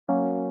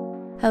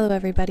Hello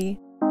everybody,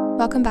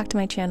 welcome back to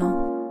my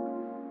channel.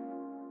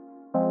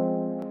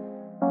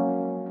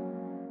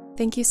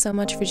 Thank you so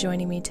much for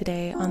joining me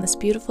today on this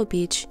beautiful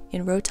beach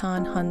in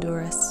Rotan,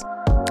 Honduras.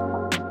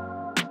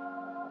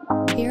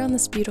 Here on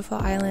this beautiful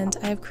island,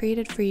 I have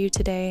created for you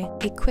today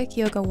a quick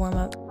yoga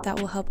warm-up that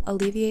will help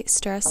alleviate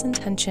stress and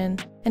tension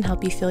and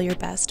help you feel your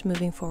best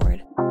moving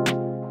forward.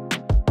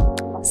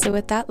 So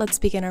with that, let's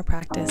begin our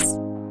practice.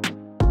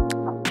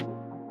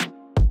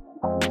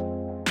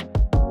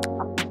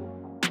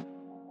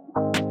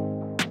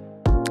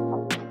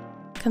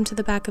 Come to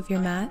the back of your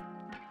mat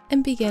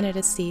and begin at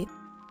a seat,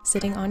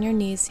 sitting on your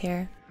knees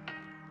here,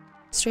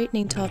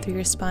 straightening tall through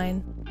your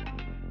spine,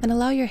 and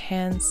allow your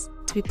hands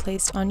to be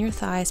placed on your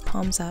thighs,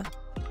 palms up.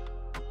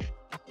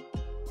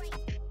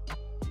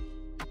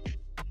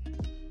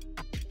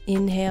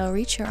 Inhale,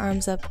 reach your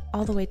arms up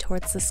all the way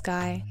towards the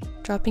sky,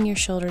 dropping your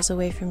shoulders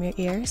away from your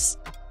ears.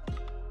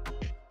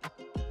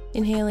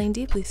 Inhaling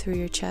deeply through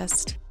your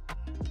chest,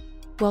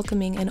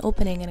 welcoming an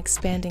opening and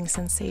expanding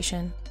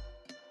sensation.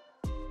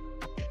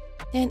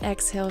 And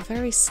exhale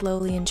very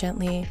slowly and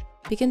gently,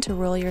 begin to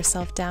roll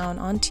yourself down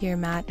onto your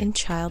mat in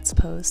child's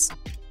pose.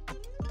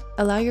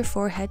 Allow your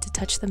forehead to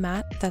touch the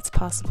mat if that's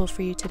possible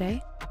for you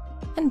today,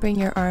 and bring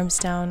your arms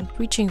down,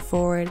 reaching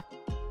forward.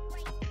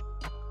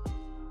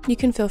 You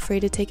can feel free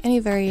to take any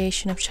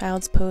variation of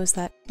child's pose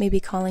that may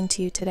be calling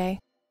to you today.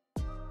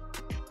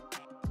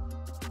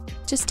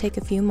 Just take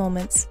a few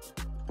moments.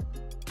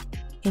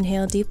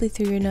 Inhale deeply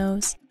through your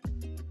nose,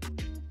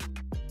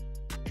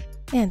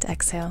 and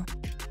exhale.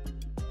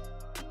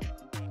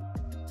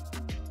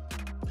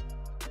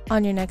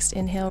 On your next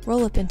inhale,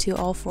 roll up into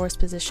all fours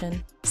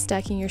position,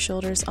 stacking your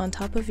shoulders on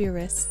top of your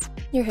wrists,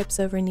 your hips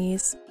over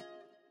knees,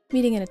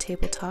 meeting in a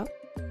tabletop.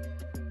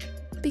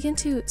 Begin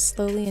to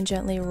slowly and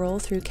gently roll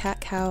through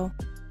cat-cow.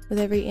 With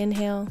every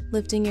inhale,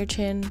 lifting your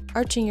chin,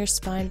 arching your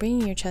spine,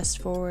 bringing your chest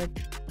forward.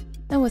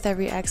 And with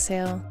every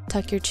exhale,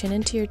 tuck your chin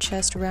into your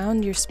chest,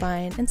 round your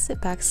spine, and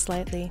sit back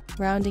slightly,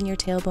 rounding your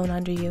tailbone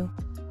under you.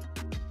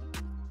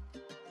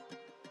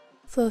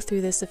 Flow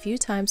through this a few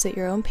times at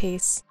your own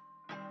pace,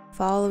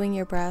 following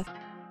your breath,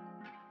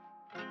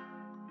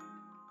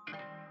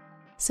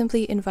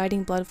 simply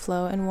inviting blood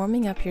flow and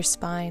warming up your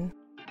spine.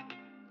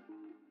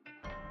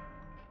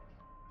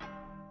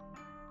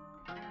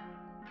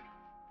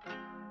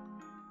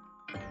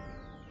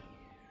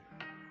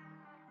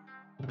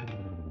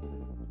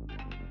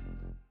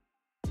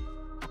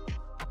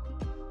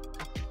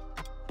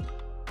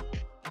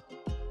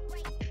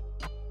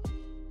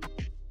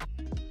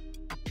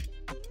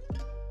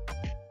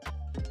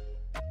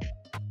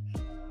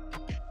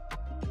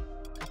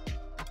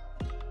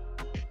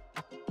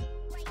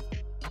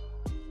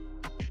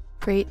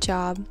 Great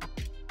job.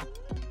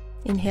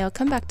 Inhale,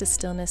 come back to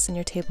stillness in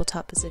your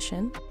tabletop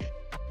position.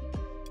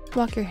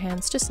 Walk your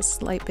hands just a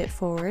slight bit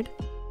forward.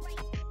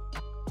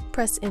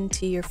 Press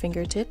into your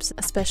fingertips,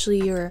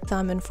 especially your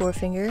thumb and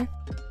forefinger.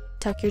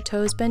 Tuck your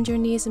toes, bend your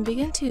knees, and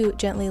begin to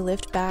gently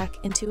lift back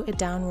into a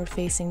downward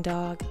facing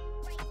dog.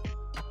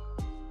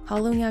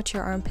 Hollowing out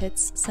your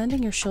armpits,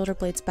 sending your shoulder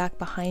blades back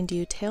behind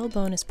you,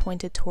 tailbone is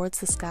pointed towards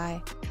the sky.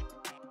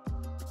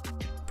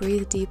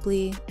 Breathe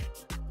deeply.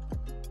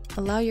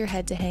 Allow your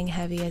head to hang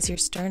heavy as your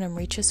sternum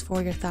reaches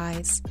for your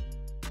thighs.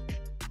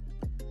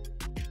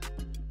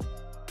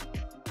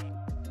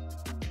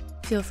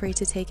 Feel free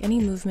to take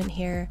any movement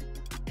here,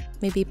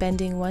 maybe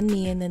bending one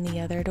knee and then the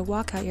other to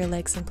walk out your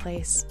legs in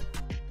place.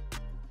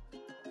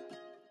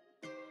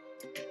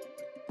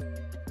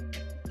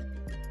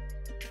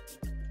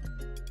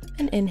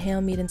 And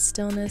inhale, meet in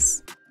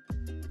stillness,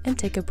 and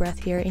take a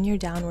breath here in your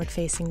downward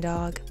facing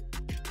dog.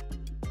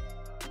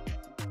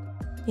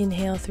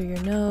 Inhale through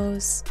your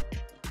nose.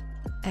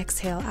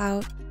 Exhale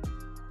out.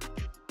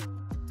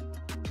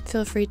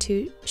 Feel free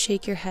to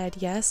shake your head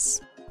yes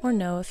or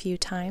no a few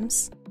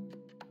times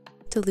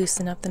to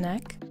loosen up the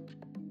neck.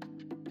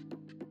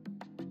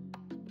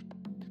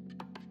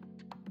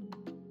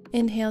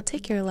 Inhale,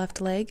 take your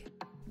left leg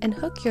and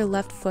hook your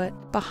left foot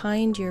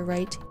behind your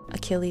right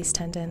Achilles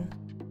tendon.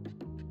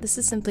 This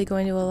is simply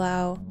going to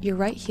allow your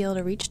right heel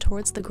to reach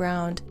towards the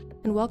ground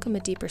and welcome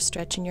a deeper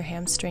stretch in your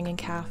hamstring and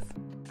calf.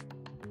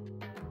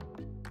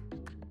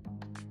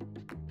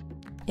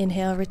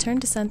 Inhale, return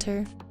to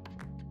center,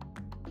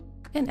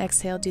 and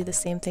exhale, do the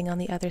same thing on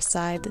the other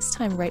side, this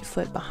time right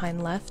foot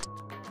behind left,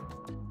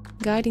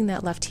 guiding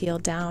that left heel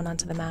down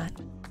onto the mat.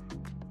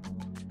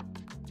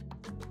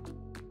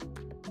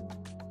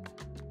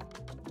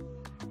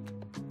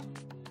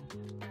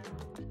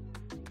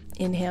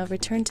 Inhale,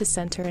 return to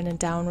center in a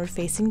downward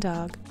facing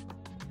dog.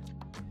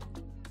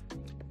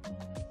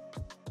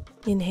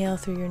 Inhale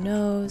through your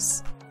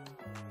nose,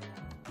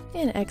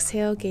 and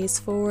exhale, gaze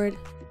forward.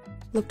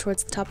 Look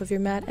towards the top of your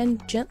mat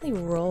and gently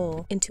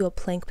roll into a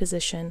plank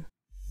position.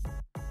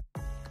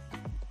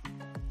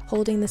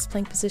 Holding this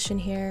plank position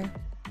here.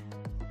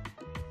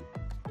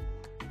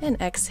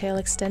 And exhale,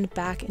 extend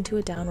back into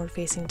a downward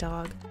facing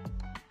dog.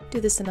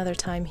 Do this another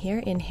time here.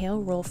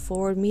 Inhale, roll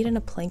forward, meet in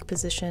a plank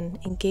position.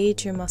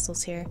 Engage your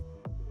muscles here.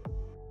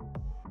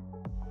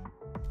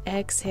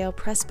 exhale,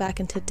 press back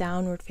into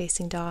downward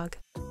facing dog.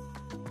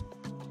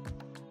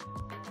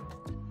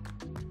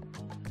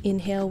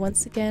 Inhale,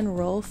 once again,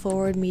 roll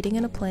forward, meeting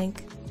in a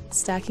plank,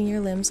 stacking your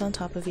limbs on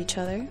top of each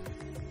other.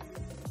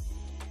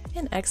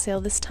 And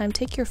exhale, this time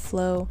take your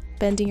flow,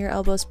 bending your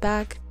elbows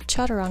back,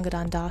 Chaturanga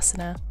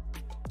Dandasana.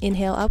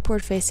 Inhale,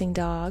 upward facing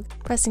dog,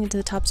 pressing into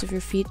the tops of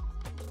your feet,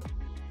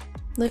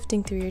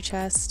 lifting through your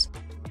chest,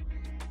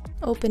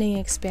 opening,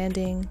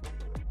 expanding.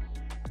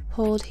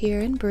 Hold here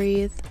and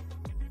breathe.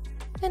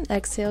 And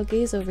exhale,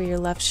 gaze over your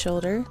left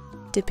shoulder,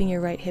 dipping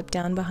your right hip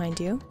down behind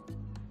you.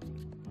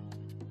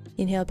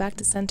 Inhale, back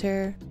to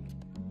center.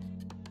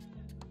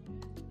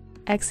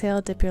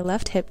 Exhale, dip your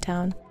left hip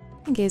down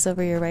and gaze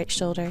over your right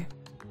shoulder.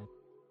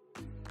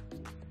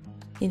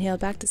 Inhale,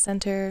 back to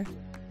center.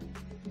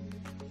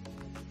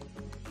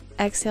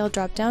 Exhale,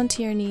 drop down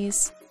to your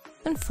knees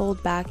and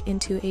fold back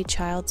into a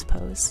child's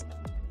pose.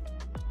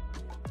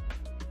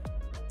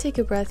 Take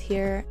a breath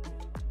here.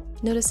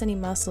 Notice any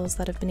muscles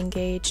that have been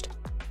engaged.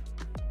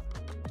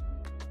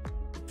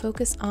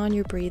 Focus on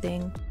your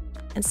breathing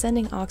and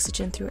sending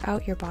oxygen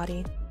throughout your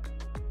body.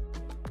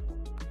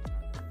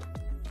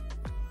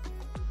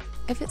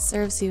 If it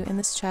serves you in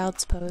this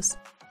child's pose,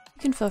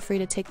 you can feel free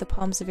to take the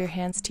palms of your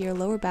hands to your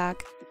lower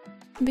back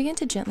and begin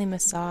to gently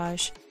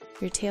massage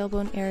your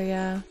tailbone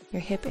area,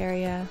 your hip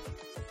area.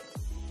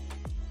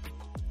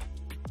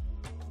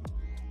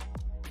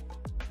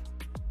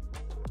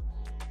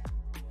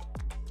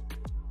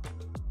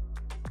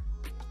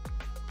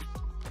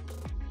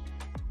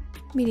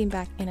 Meeting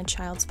back in a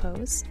child's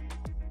pose.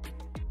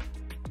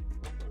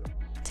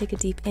 Take a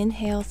deep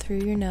inhale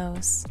through your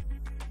nose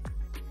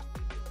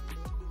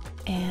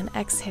and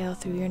exhale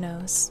through your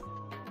nose.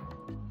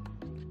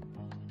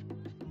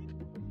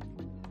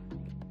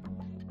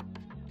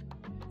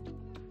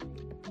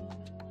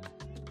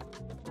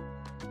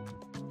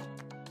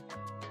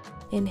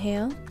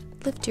 Inhale,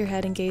 lift your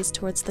head and gaze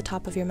towards the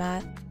top of your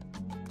mat.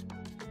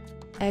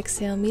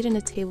 Exhale, meet in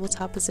a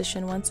tabletop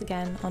position once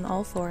again on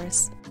all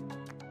fours.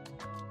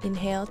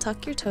 Inhale,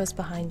 tuck your toes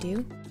behind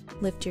you,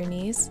 lift your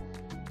knees.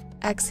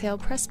 Exhale,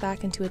 press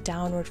back into a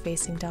downward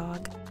facing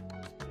dog.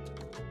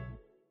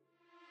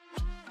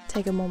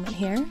 Take a moment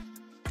here.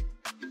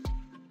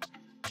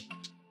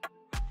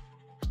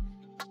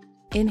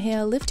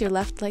 Inhale, lift your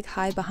left leg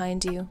high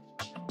behind you.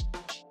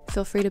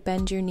 Feel free to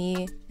bend your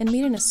knee and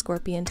meet in a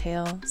scorpion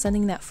tail,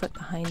 sending that foot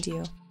behind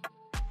you.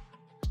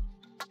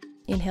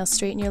 Inhale,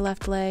 straighten your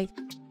left leg,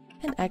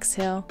 and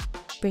exhale,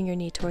 bring your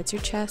knee towards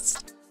your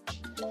chest.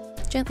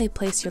 Gently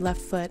place your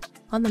left foot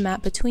on the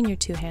mat between your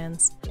two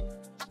hands,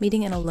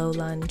 meeting in a low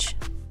lunge.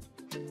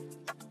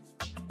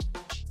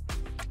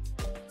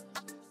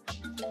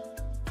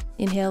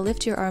 Inhale,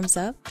 lift your arms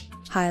up,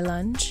 high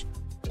lunge,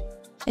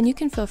 and you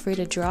can feel free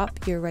to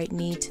drop your right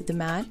knee to the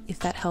mat if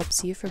that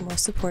helps you for more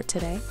support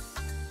today,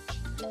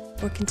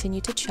 or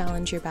continue to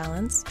challenge your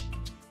balance,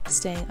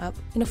 staying up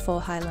in a full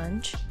high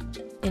lunge.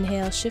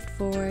 Inhale, shift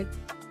forward.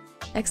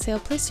 Exhale,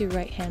 place your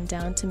right hand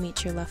down to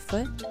meet your left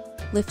foot,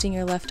 lifting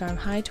your left arm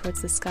high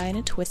towards the sky in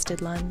a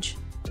twisted lunge.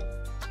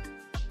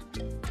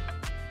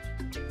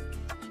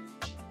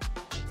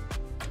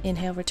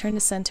 Inhale, return to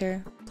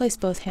center, place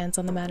both hands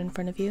on the mat in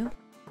front of you.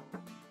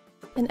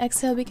 And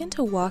exhale, begin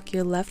to walk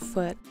your left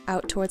foot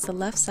out towards the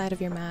left side of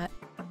your mat.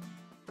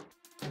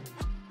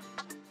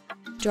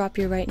 Drop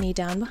your right knee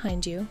down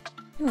behind you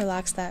and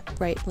relax that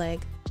right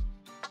leg.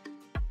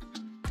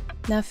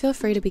 Now feel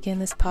free to begin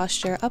this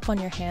posture up on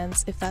your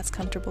hands if that's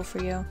comfortable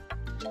for you.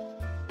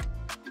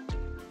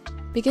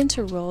 Begin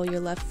to roll your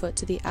left foot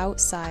to the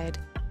outside,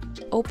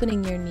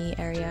 opening your knee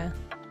area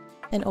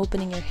and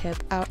opening your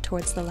hip out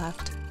towards the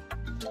left,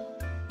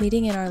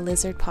 meeting in our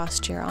lizard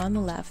posture on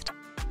the left.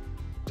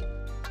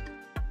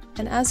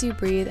 And as you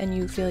breathe and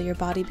you feel your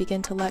body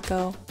begin to let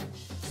go,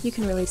 you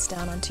can release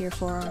down onto your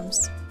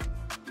forearms,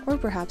 or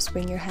perhaps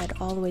bring your head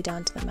all the way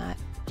down to the mat,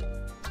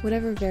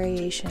 whatever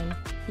variation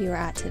you are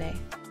at today.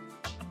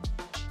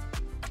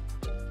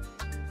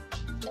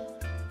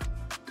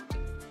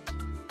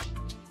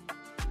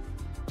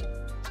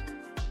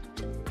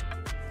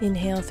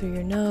 Inhale through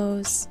your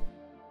nose,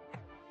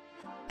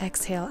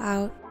 exhale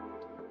out.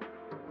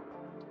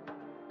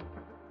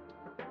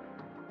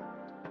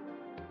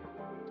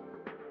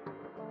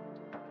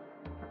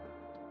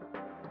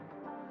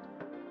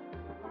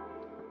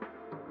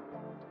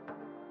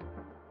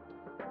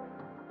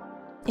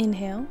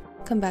 Inhale,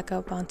 come back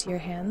up onto your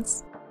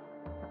hands.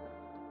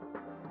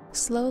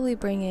 Slowly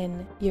bring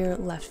in your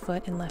left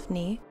foot and left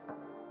knee.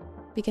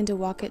 Begin to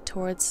walk it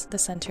towards the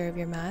center of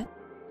your mat.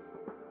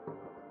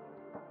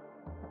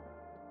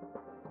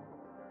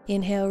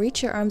 Inhale,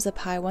 reach your arms up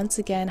high once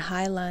again,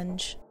 high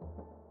lunge.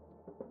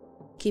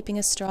 Keeping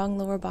a strong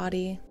lower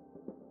body.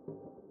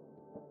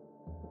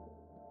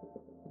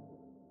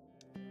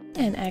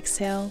 And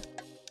exhale,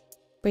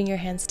 bring your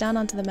hands down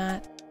onto the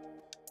mat.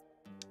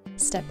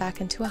 Step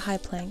back into a high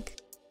plank.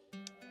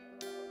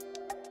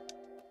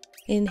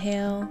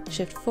 Inhale,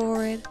 shift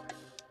forward.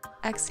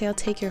 Exhale,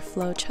 take your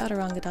flow,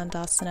 Chaturanga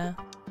Dandasana.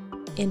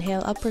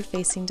 Inhale, upward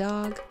facing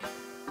dog.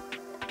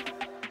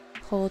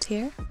 Hold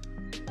here.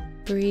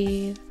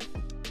 Breathe.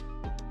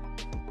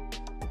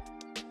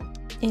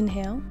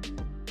 Inhale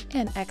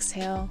and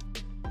exhale.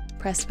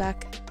 Press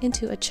back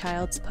into a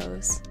child's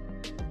pose,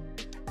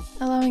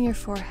 allowing your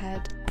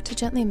forehead to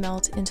gently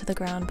melt into the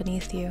ground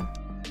beneath you.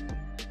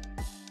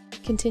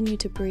 Continue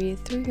to breathe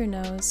through your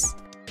nose,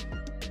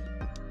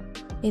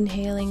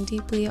 inhaling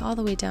deeply all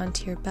the way down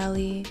to your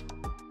belly,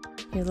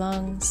 your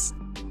lungs,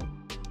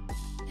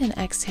 and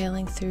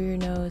exhaling through your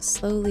nose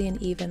slowly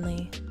and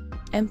evenly,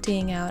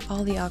 emptying out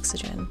all the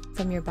oxygen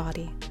from your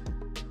body.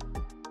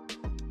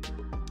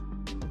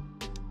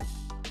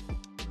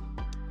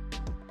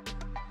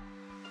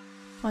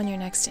 On your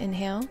next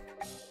inhale,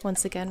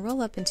 once again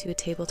roll up into a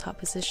tabletop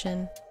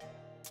position.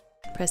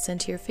 Press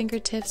into your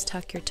fingertips,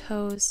 tuck your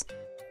toes.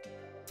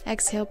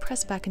 Exhale,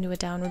 press back into a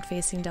downward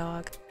facing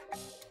dog.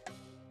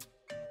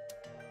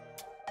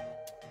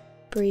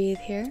 Breathe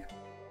here.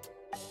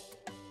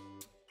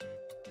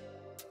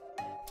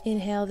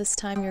 Inhale, this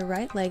time your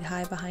right leg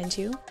high behind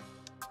you,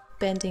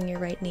 bending your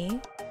right knee,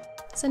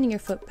 sending your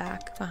foot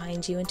back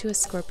behind you into a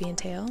scorpion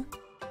tail.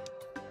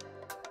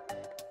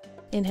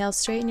 Inhale,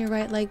 straighten your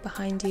right leg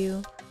behind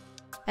you.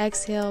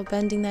 Exhale,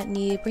 bending that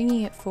knee,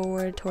 bringing it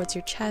forward towards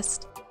your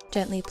chest.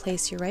 Gently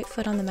place your right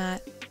foot on the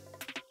mat,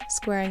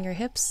 squaring your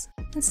hips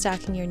and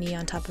stacking your knee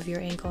on top of your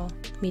ankle,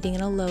 meeting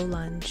in a low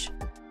lunge.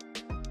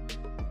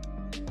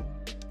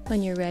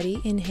 When you're ready,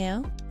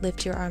 inhale,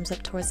 lift your arms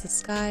up towards the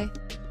sky.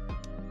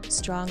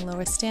 Strong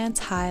lower stance,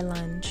 high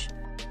lunge.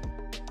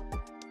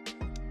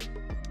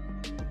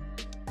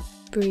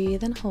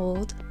 Breathe and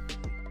hold.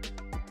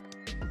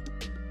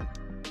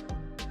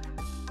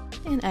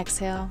 And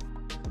exhale.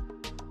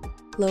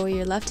 Lower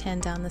your left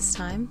hand down this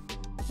time,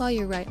 while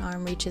your right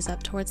arm reaches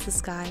up towards the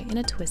sky in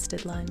a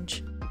twisted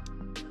lunge.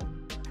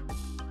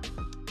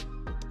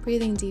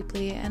 Breathing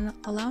deeply and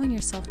allowing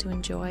yourself to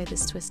enjoy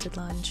this twisted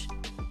lunge.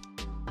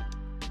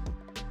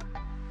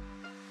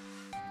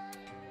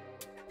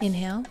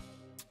 Inhale.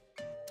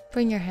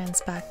 Bring your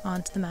hands back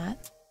onto the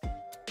mat.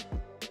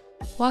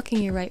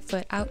 Walking your right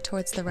foot out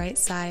towards the right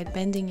side,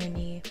 bending your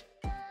knee.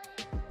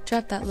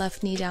 Drop that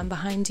left knee down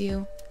behind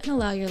you and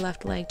allow your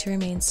left leg to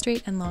remain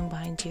straight and long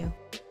behind you.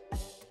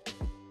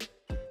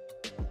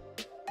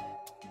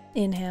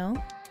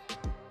 Inhale.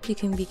 You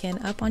can begin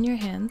up on your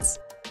hands.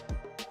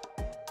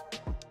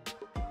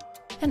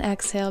 And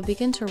exhale,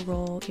 begin to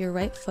roll your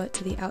right foot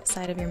to the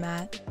outside of your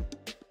mat,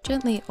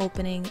 gently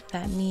opening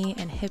that knee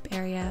and hip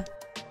area,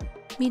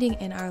 meeting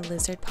in our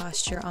lizard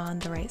posture on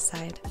the right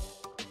side.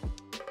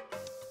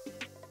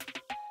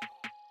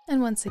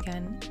 And once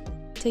again,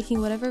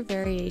 taking whatever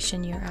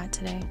variation you're at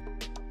today.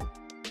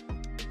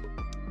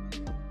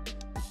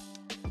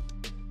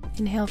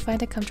 Inhale,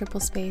 find a comfortable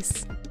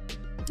space,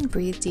 and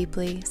breathe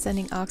deeply,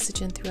 sending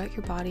oxygen throughout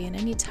your body and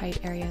any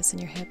tight areas in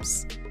your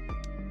hips.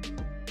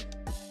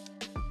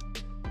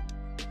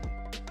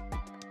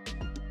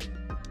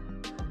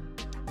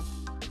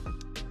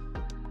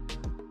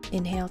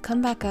 Inhale,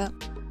 come back up.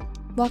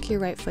 Walk your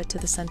right foot to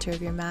the center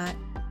of your mat.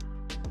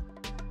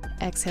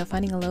 Exhale,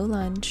 finding a low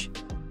lunge.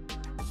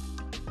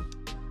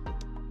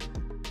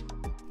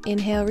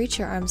 Inhale, reach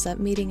your arms up,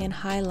 meeting in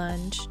high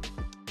lunge.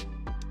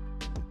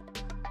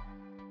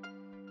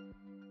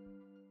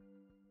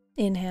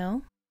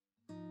 Inhale.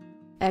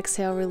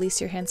 Exhale, release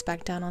your hands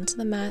back down onto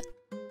the mat.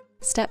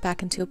 Step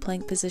back into a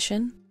plank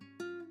position.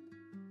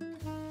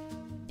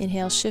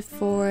 Inhale, shift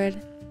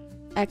forward.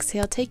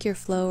 Exhale, take your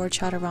flow or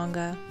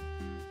chaturanga.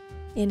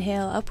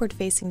 Inhale, upward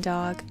facing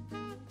dog.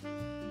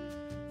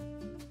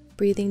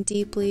 Breathing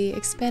deeply,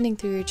 expanding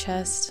through your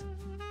chest.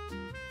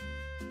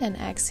 And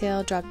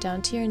exhale, drop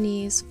down to your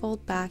knees,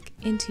 fold back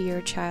into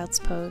your child's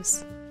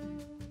pose.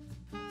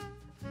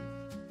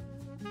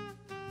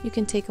 You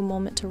can take a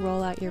moment to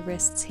roll out your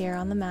wrists here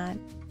on the mat.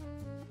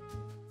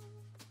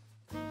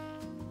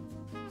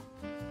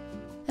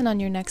 And on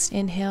your next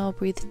inhale,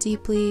 breathe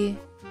deeply.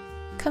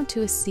 Come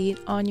to a seat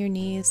on your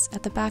knees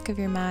at the back of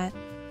your mat,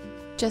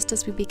 just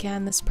as we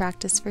began this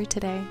practice for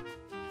today.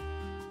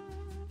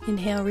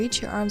 Inhale,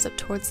 reach your arms up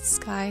towards the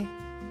sky,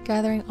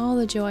 gathering all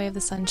the joy of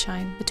the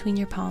sunshine between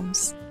your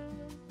palms.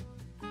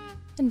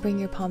 And bring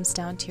your palms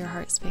down to your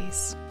heart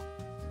space.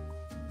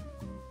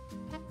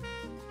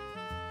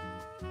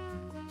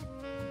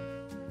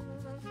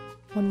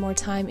 One more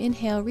time,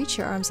 inhale, reach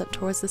your arms up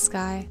towards the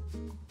sky.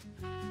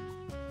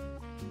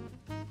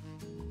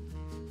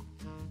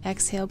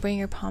 Exhale, bring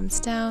your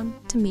palms down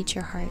to meet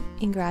your heart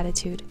in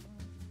gratitude.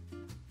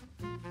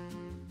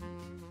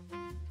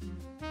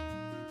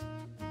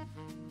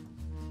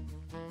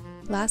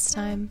 Last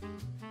time,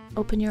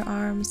 open your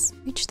arms,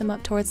 reach them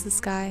up towards the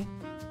sky.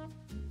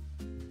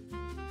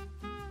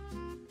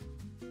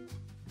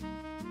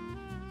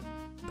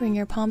 Bring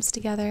your palms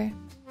together,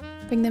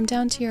 bring them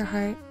down to your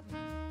heart,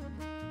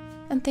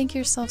 and thank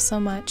yourself so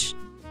much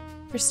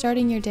for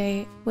starting your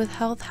day with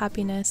health,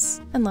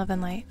 happiness, and love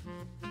and light.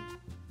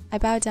 I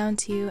bow down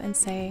to you and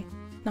say,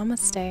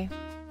 Namaste.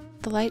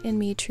 The light in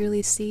me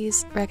truly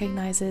sees,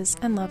 recognizes,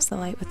 and loves the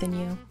light within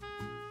you.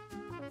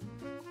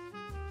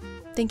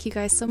 Thank you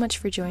guys so much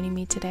for joining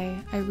me today.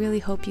 I really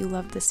hope you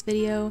loved this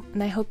video,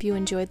 and I hope you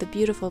enjoyed the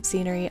beautiful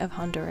scenery of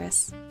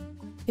Honduras.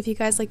 If you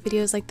guys like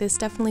videos like this,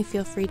 definitely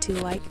feel free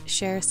to like,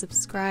 share,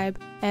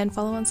 subscribe, and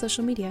follow on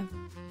social media.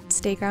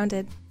 Stay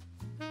grounded.